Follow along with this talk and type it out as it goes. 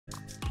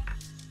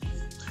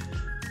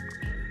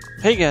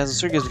Hey guys,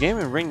 it's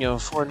SirGibbsGaming bringing you a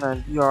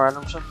Fortnite VR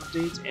item shop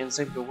updates and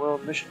Save the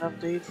World mission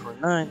update for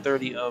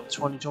 9/30 of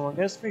 2021.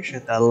 Guys, make sure to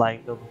hit that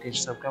like,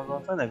 notification, sub, comment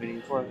on, find that video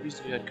before I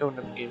use the code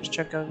notifications.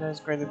 Check out, guys,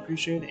 greatly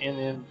appreciate it. And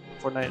then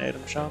Fortnite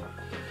item shop.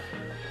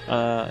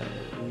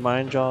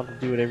 Remind y'all to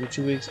do it every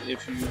 2 weeks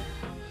if you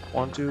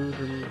want to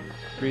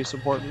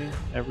re-support me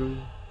every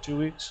 2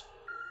 weeks.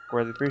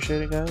 Greatly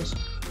appreciate it, guys.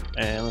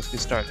 And let's get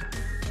started.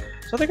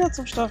 So they got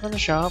some stuff in the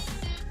shop.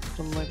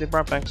 Like they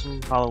brought back some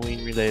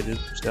Halloween related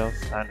stuff,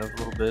 kind of a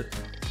little bit.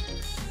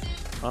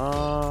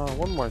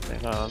 One more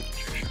thing. Make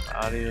sure my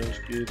audio is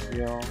good for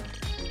y'all.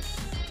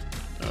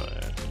 Oh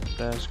yeah,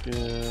 that's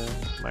good.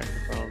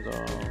 Microphone's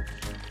off.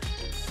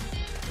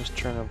 Just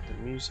turn up the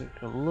music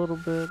a little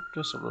bit,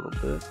 just a little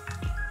bit.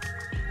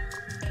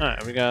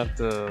 Alright, we got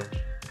the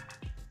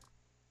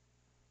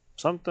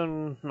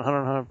something. I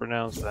don't know how to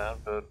pronounce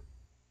that, but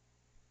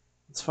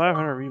it's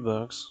 500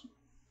 V-Bucks.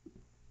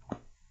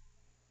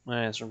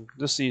 It's from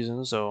this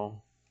season,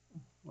 so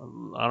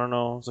I don't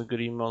know. It's a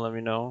good email. Let me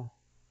know.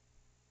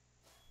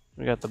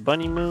 We got the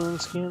Bunny Moon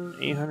skin,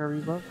 800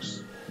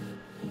 V-Bucks.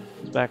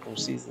 It's back from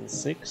season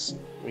 6.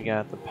 We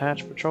got the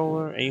Patch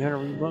Patroller, 800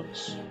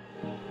 V-Bucks.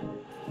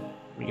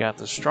 We got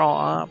the Straw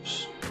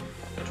Ops,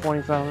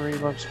 2,500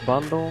 V-Bucks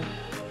bundle.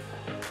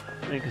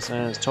 I think it's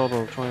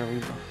total of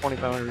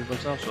 2,500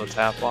 V-Bucks off, so it's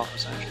half off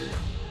essentially.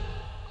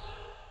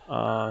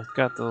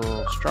 Got the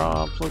little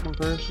Straw Ops looking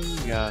person.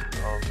 You got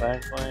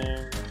back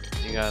bling.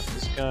 You got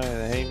this guy,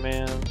 the Hey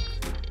Man.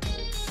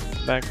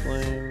 Back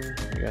bling.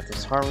 You got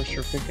this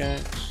Harvester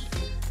pickaxe.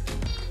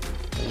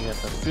 Then you got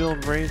the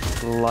Field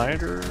Wraith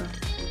glider.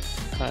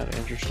 Kind of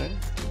interesting.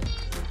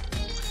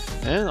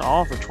 And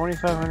all for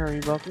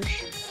 2,500 V-Bucks.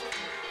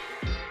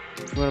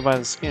 If you want to buy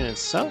the skin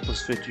itself,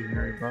 it's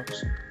 1,500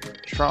 V-Bucks.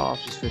 Straw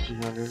Ops is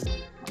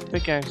 1,500.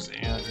 Pickaxe is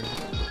 800.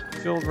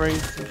 Field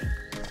Wraith,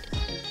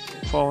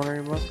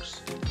 1,200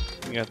 V-Bucks.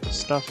 You got the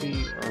stuffed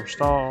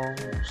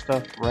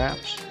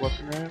wraps,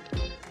 weapon wrap.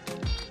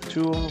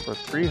 2 of them for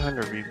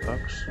 300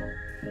 V-Bucks.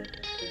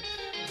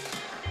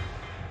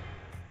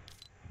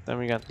 Then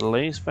we got the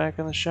lace back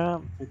in the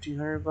shop,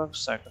 1,500 bucks,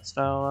 second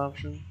style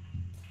option.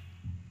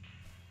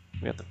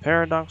 We got the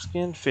Paradox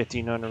skin,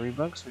 1,500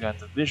 V-Bucks. We got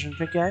the Vision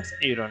pickaxe,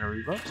 800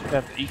 V-Bucks. We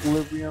got the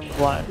Equilibrium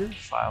glider,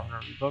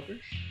 500 V-Bucks.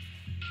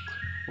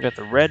 We got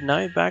the Red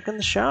Knight back in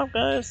the shop,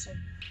 guys.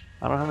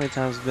 I don't know how many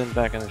times it's been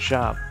back in the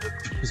shop, but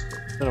it's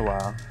been a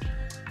while.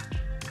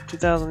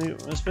 2,000,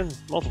 it's been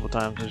multiple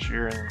times this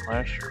year and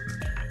last year.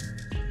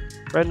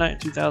 But Red Knight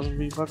 2,000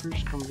 V-Bucks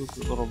comes with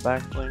a little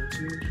back bling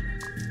too.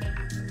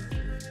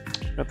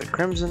 Got the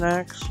Crimson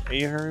Axe,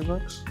 800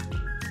 V-Bucks.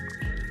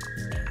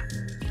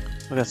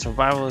 We got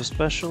Survivalist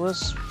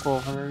Specialist,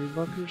 1,200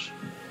 V-Bucks.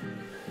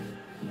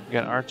 We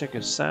got Arctic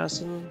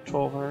Assassin,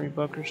 1,200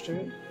 V-Bucks to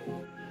it.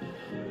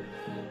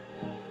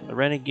 The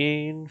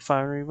Renegade,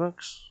 500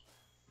 V-Bucks.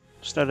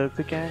 Studded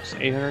Pickaxe,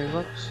 800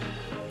 V-Bucks.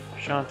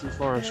 Shanty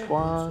Flora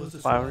Squad,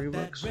 500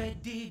 V-Bucks.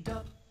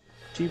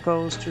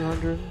 T-Pose,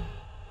 200.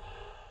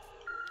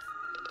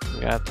 We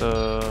got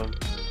the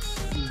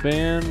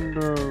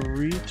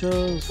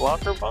Baneritax'S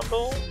locker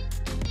bundle.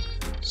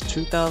 It's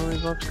 2,000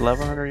 V-Bucks,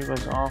 1,100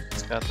 V-Bucks off.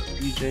 It's got the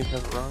PJ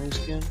Pepperoni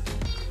skin.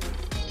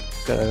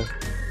 Got a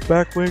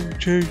backwing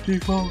change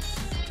default.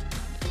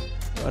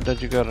 Then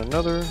you got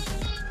another.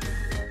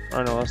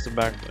 Oh no, that's the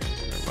backwing.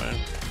 Never mind.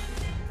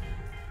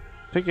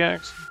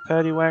 Pickaxe,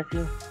 Patty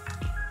Whacker.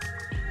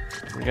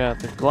 We got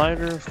the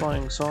glider,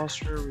 flying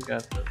saucer. We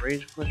got the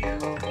rage quit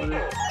emote with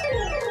it.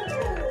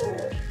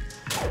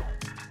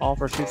 All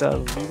for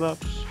 2,000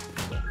 V-Bucks.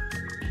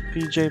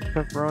 PJ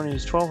Pepperoni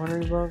is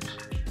 1,200 V-Bucks.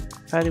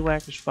 Patty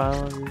Whacker's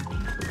 500.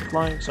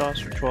 Flying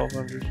saucer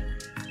 1,200.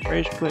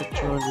 Rage quit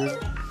 200.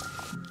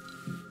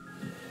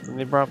 Then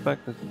they brought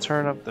back the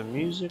turn up the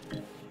music.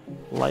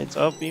 Lights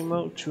up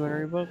emote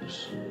 200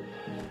 V-Bucks.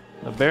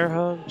 A bear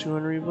hug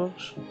 200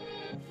 V-Bucks.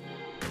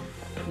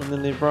 And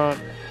then they brought,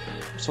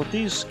 so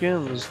these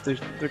skins, the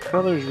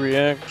colors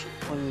react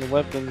when the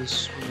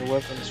weapons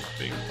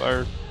being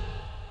fired,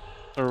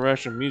 or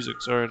reacts to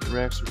music. Sorry, it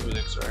reacts to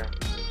music. Sorry,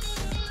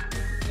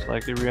 it's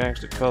like it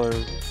reacts to color.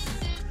 It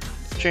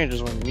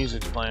changes when the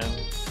music's playing.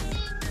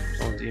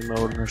 Someone's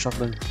emoting or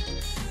something.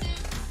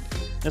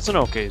 It's an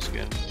okay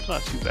skin. It's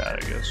not too bad,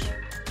 I guess.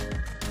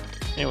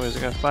 Anyways, I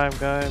got 5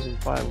 guys and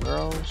 5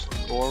 girls.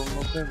 Let's go over them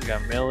real quick. We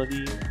got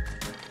Melody,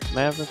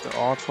 Maverick. They're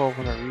all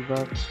 1,200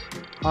 V-Bucks.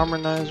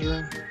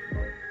 Harmonizer,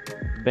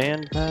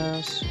 Band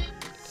Pass,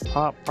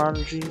 Pop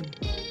Prodigy,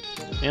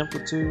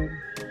 Amplitude.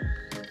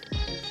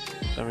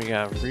 Then we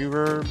got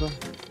Reverb,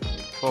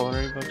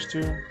 1,200 V-Bucks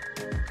too.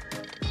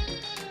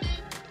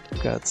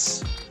 Got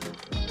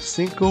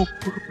Cinco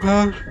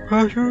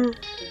Pressure,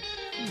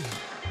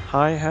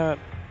 Hi-Hat,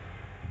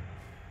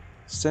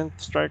 Synth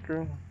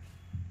Striker,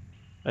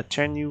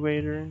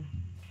 Attenuator.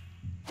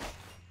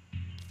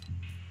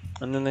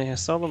 And then they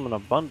sell them in a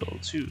bundle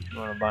too, if you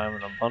want to buy them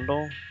in a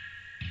bundle.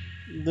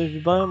 If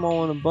you buy them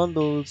all in a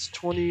bundle, it's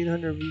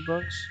 2,800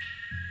 V-Bucks.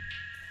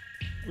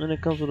 And it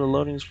comes with a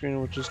loading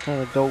screen, which is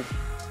kind of dope.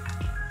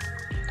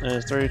 And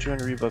it's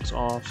 3,200 V-Bucks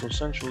off, so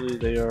essentially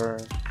they are,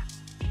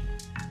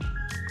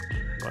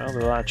 well,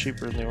 they're a lot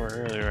cheaper than they were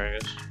earlier, I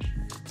guess.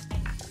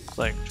 It's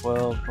like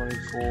 12,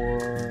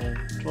 24,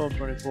 12,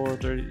 24,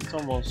 30, it's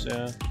almost,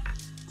 yeah.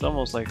 It's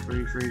almost like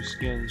 3 free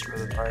skins for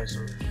the price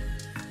of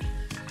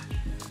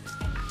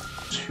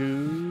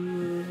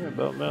 2,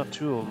 about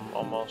 2 of them,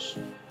 almost.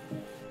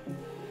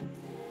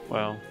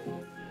 Well,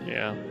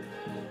 yeah.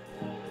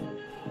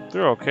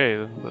 They're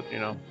okay, but you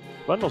know,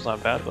 bundle's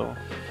not bad though.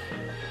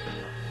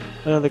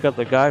 And then they got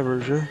the guy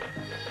version.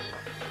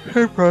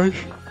 Hey price,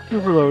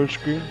 super loading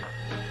screen.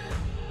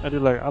 I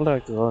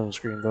like the loading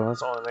screen though.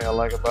 That's the only thing I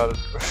like about it.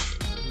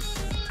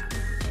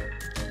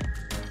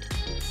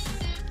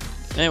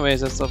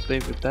 Anyways, that's the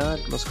update with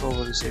that. Let's go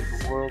over to Save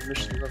the World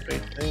missions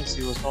update today.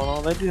 See what's going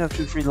on. They do have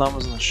 2 free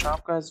llamas in the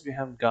shop, guys. If you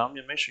haven't got them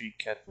yet, make sure you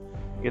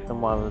get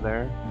them while they're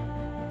there.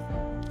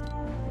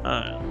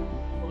 Alright,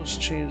 let's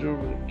change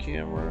over the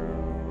camera.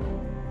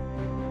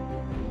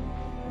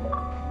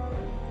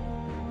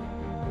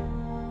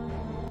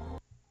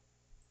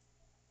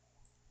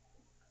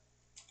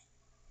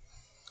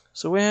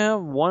 So we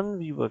have 1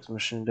 V-Bucks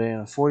mission today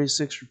and a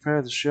 46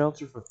 repair the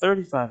shelter for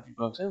 35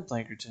 V-Bucks in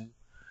Plankerton.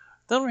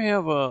 Then we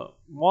have a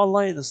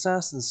Wall-Light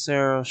Assassin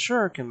Sarah,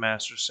 Shuriken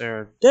Master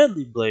Sarah,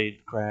 Deadly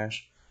Blade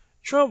Crash,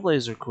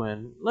 Trailblazer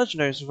Quinn,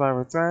 Legendary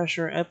Survivor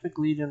Thrasher, Epic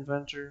Lead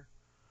Inventor.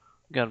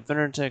 We got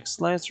Baneritax'S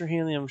Slicer,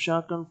 Helium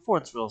Shotgun,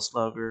 Fortsville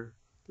Slugger,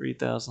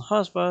 3000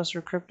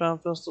 Hussbuster,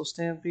 Krypton Pistol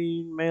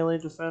Stampede, Melee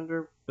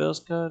Defender,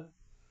 Buzzcut,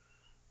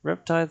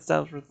 Riptide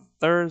Stabs for the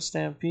 3rd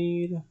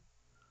Stampede,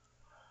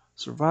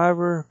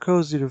 Survivor,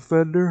 Cozy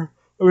Defender,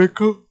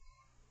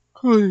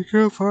 Cozy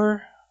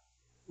Campfire.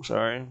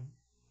 Sorry.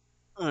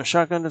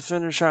 Shotgun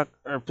Defender,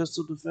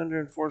 Pistol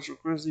Defender, and Force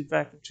Grizzly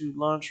Vacuum Tube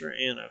Launcher,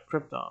 and a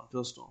Krypton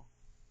Pistol.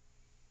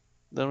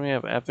 Then we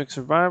have Epic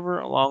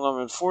Survivor, Long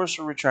Arm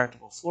Enforcer,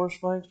 Retractable Floor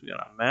Spikes. We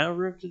got a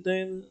Maverick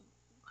today.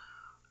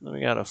 Then we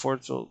got a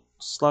Fortune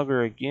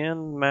Slugger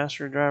again,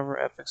 Master Driver,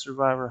 Epic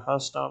Survivor,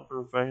 Huss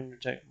Stomper,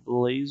 Baneritax'S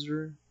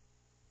Blazer.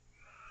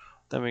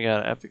 Then we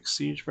got an Epic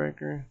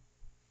Siegebreaker,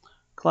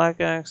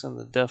 Clackaxe, and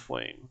the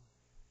Deathwing.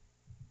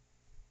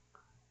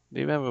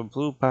 They even have a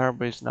blue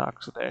power-based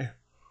KNOX today.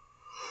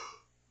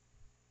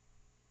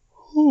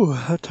 Ooh,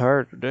 I'm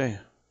tired today.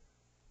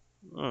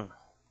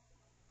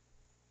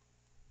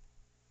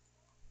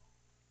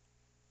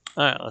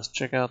 Alright, let's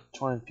check out the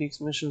Twin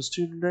Peaks missions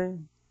too today.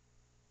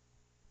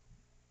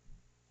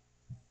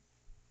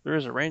 There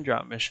is a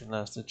raindrop mission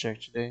left to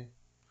check today.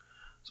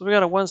 So we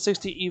got a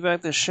 160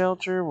 evac the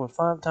shelter with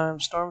 5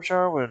 times storm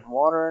shower with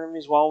water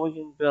enemies while we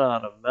can build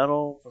out of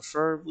metal,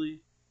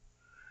 preferably.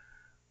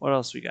 What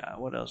else we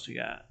got?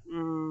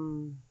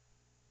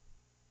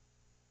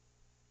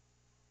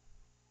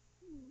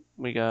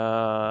 We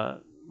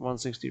got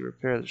 160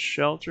 repair the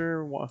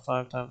shelter,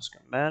 5 times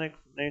schematic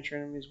for nature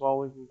enemies while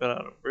we can build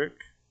out of brick.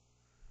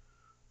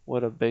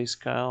 With a base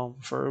Kyle,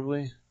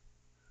 preferably.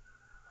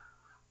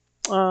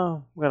 We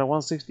got a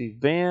 160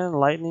 van,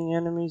 lightning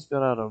enemies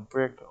built out of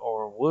brick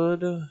or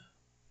wood.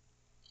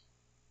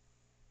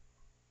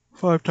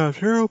 5 times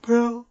hero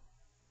pal.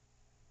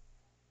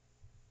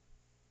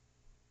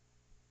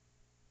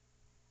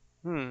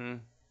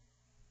 Then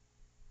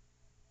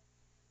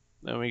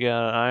we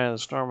got an Eye of the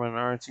Storm and an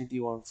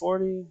RTD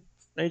 140.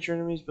 Nature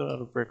enemies built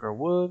out of brick or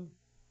wood.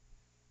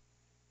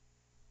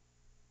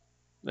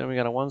 Then we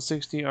got a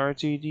 160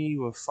 RTD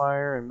with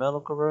fire and metal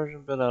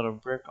corrosion built out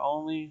of brick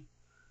only.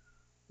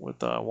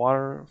 With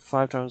water,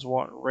 5 times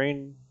water,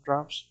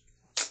 raindrops.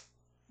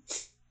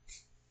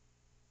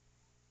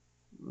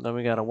 Then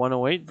we got a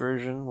 108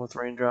 version with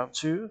raindrop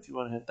 2 if you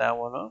want to hit that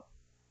one up.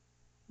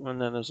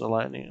 And then there's a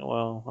lightning,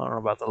 well, I don't know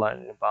about the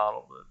lightning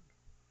bottle, but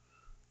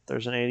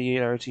there's an 88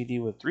 RTD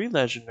with 3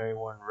 legendary,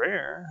 1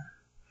 rare.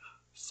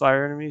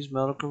 Fire enemies,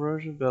 metal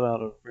corrosion built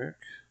out of brick.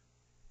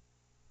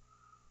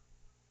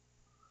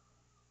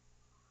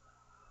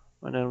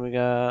 And then we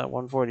got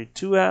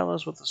 142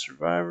 Atlas with the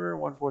Survivor,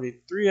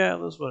 143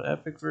 Atlas with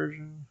Epic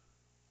version.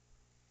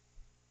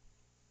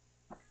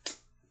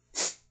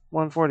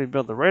 140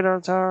 build the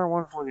radar tower,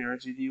 140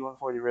 RTD,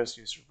 140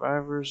 rescue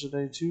survivors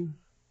today too.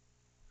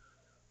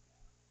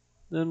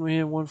 Then we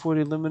have 140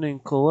 eliminate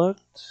and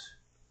collect,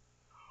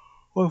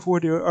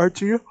 140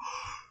 RTD.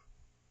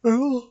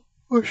 Oh,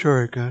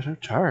 sorry guys, I'm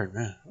tired,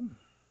 man.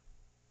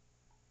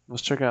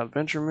 Let's check out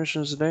adventure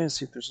missions today and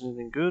see if there's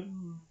anything good.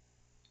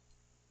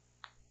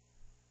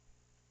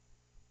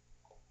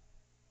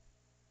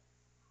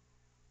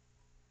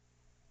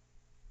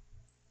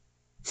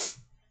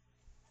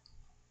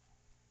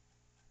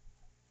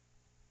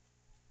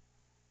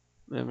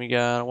 Then we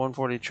got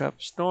 140 Trap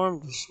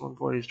Storm, just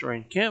 140 Destroy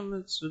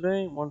Encampments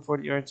today,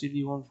 140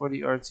 RTD,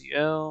 140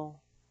 RTL,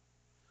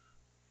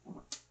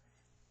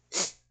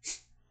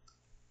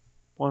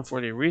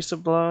 140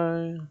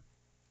 Resupply,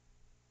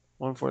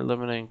 140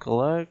 Eliminate and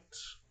Collect,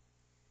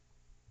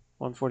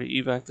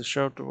 140 Evac the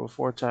Shelter with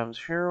 4 times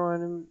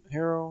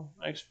Hero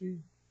XP.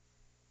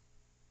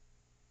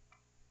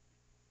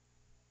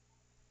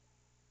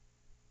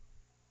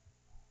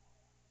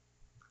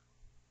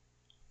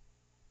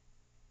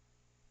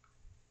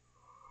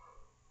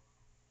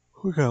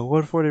 We got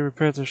 140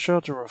 repair the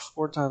shelter with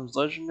 4 times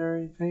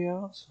legendary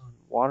payouts.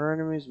 Water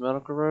enemies, metal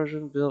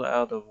corrosion, built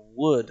out of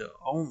wood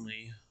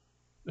only,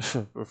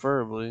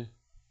 preferably.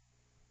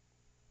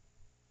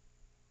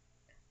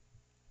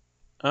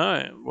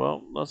 Alright,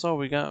 well, that's all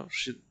we got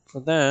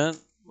for that.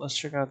 Let's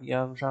check out the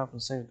item shop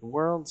and save the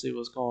world, see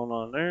what's going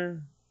on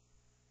there.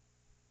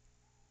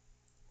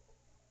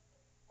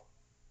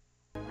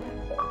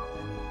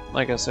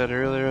 Like I said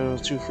earlier, there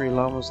was 2 free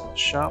llamas in the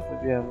shop.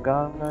 If you haven't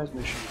got them, guys,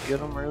 make sure you get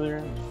them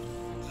earlier.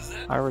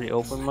 I already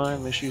opened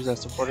mine. Make sure you use that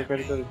supporter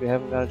credit code if you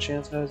haven't got a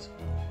chance, guys.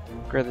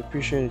 Greatly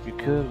appreciate it if you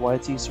could.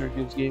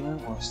 ytsirgibbsgaming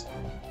was.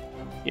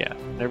 Yeah,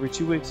 and every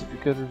 2 weeks if you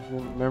could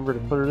remember to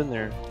put it in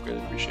there.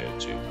 Greatly appreciate it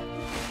too.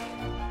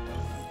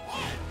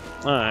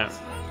 Alright.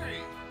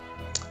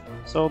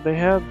 So they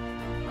had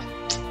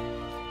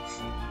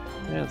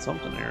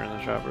something here in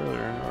the shop earlier.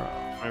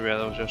 Or maybe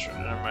that was yesterday.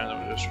 Never mind,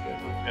 that was yesterday.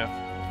 Yeah.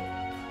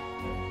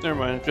 Never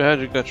mind. If you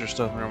had got your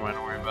stuff, never mind.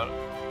 Don't worry about it.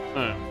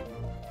 Alright.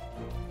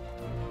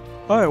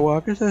 Alright, well, I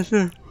guess that's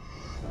it.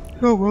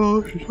 Not what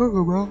else to talk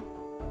about.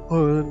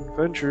 Other than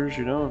adventures,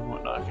 you know, and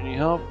whatnot. If you need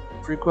help,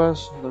 free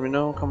quests, let me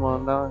know. Come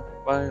on down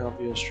by. I'll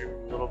be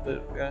streaming a little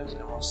bit, guys.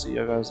 And we'll see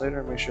you guys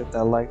later. Make sure to hit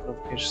that like,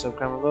 notification, sub,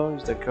 comment below.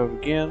 Use that code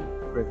again.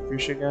 Greatly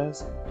appreciate it,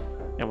 guys.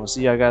 And we'll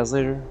see you guys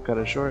later. Cut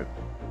it short.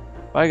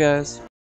 Bye, guys.